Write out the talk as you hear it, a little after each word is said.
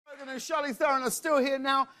and Charlize Theron are still here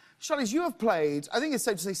now. Charlize, you have played, I think it's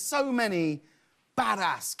safe to say, so many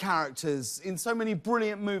badass characters in so many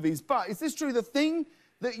brilliant movies. But is this true? The thing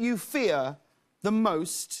that you fear the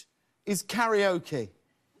most is karaoke.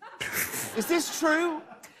 Is this true?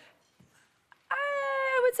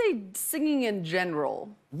 I would say singing in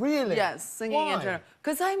general. Really? Yes, singing in general.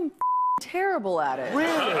 Because I'm terrible at it.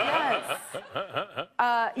 Really? Yes.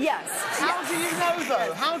 Yes. How do you know, though?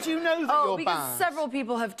 Yes. How do you know that you're because bad? several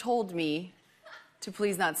people have told me to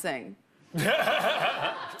please not sing.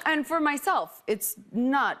 And for myself, it's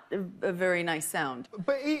not a very nice sound.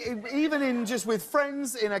 But even in just with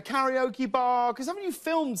friends in a karaoke bar, because haven't you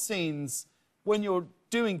filmed scenes when you're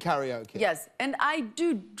doing karaoke? Yes, and I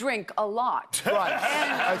do drink a lot. Right,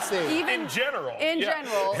 and I see. Even in general. In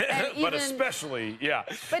general. And even, but especially, yeah.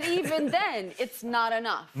 But even then, it's not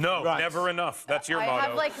enough. No, never enough. That's your motto. I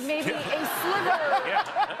have, like, maybe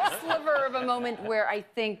a sliver of a moment where I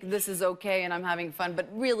think this is okay and I'm having fun, but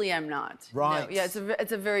really I'm not. Right. No, yeah,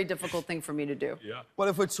 it's a very difficult thing for me to do. Yeah. Well,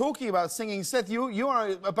 if we're talking about singing, Seth, you are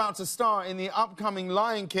about to star in the upcoming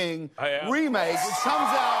Lion King remake, which comes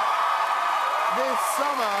out this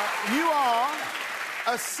summer. You are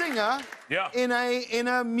a singer in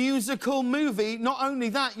a musical movie. Not only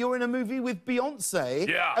that, you're in a movie with Beyonce.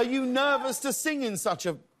 Yeah. Are you nervous to sing in such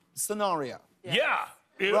a scenario? Yeah.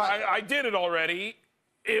 I did it already.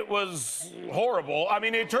 It was horrible. I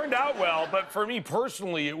mean, it turned out well, but for me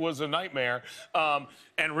personally, it was a nightmare.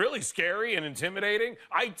 And really scary and intimidating.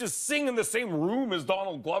 I just sing in the same room as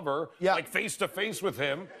Donald Glover, like face to face with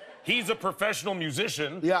him. He's a professional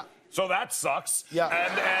musician. Yeah. So that sucks. Yeah.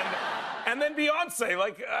 And then Beyonce,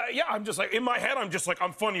 like, I'm just like, in my head, I'm just like,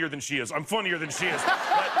 I'm funnier than she is. I'm funnier than she is. But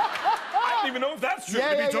I don't even know if that's true, to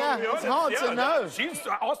be totally honest. It's hard to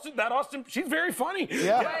know. Austin, she's very funny.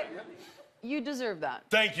 Yeah. You deserve that.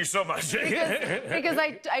 Tk you so much. Because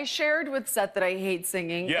I shared with Seth that I hate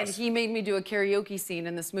singing, and Yes. he made me do a karaoke scene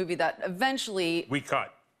in this movie that eventually... We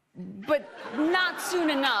cut. But not soon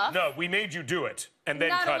enough. No, we made you do it, and then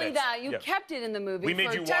not cut only it. that, you kept it in the movie We made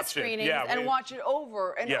for you test watch it. screenings Yeah, and watch it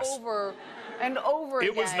over and over and over again.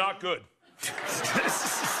 It was not good.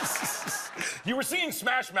 You were singing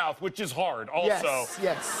Smash Mouth, which is hard, also.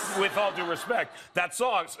 Yes. With all due respect. That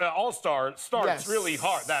song, All Star, starts really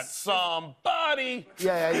hard. That somebody.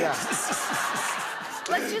 Yeah.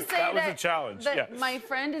 Let's just say that was a challenge. that my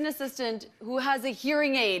friend and assistant, who has a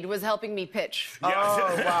hearing aid, was helping me pitch. Oh,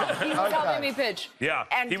 wow. He was helping me pitch. Yeah,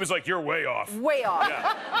 and he was like, you're way off. Way off.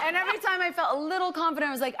 Yeah. And every time I felt a little confident,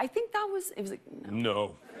 I was like, I think that was... It was like,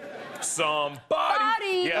 no.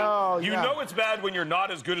 Somebody. Yeah. Oh, you know it's bad when you're not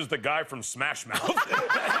as good as the guy from Smash Mouth.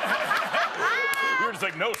 We were just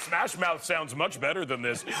like, no, Smash Mouth sounds much better than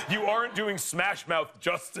this. You aren't doing Smash Mouth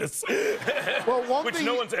justice. Well, which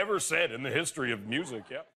no one's ever said in the history of music,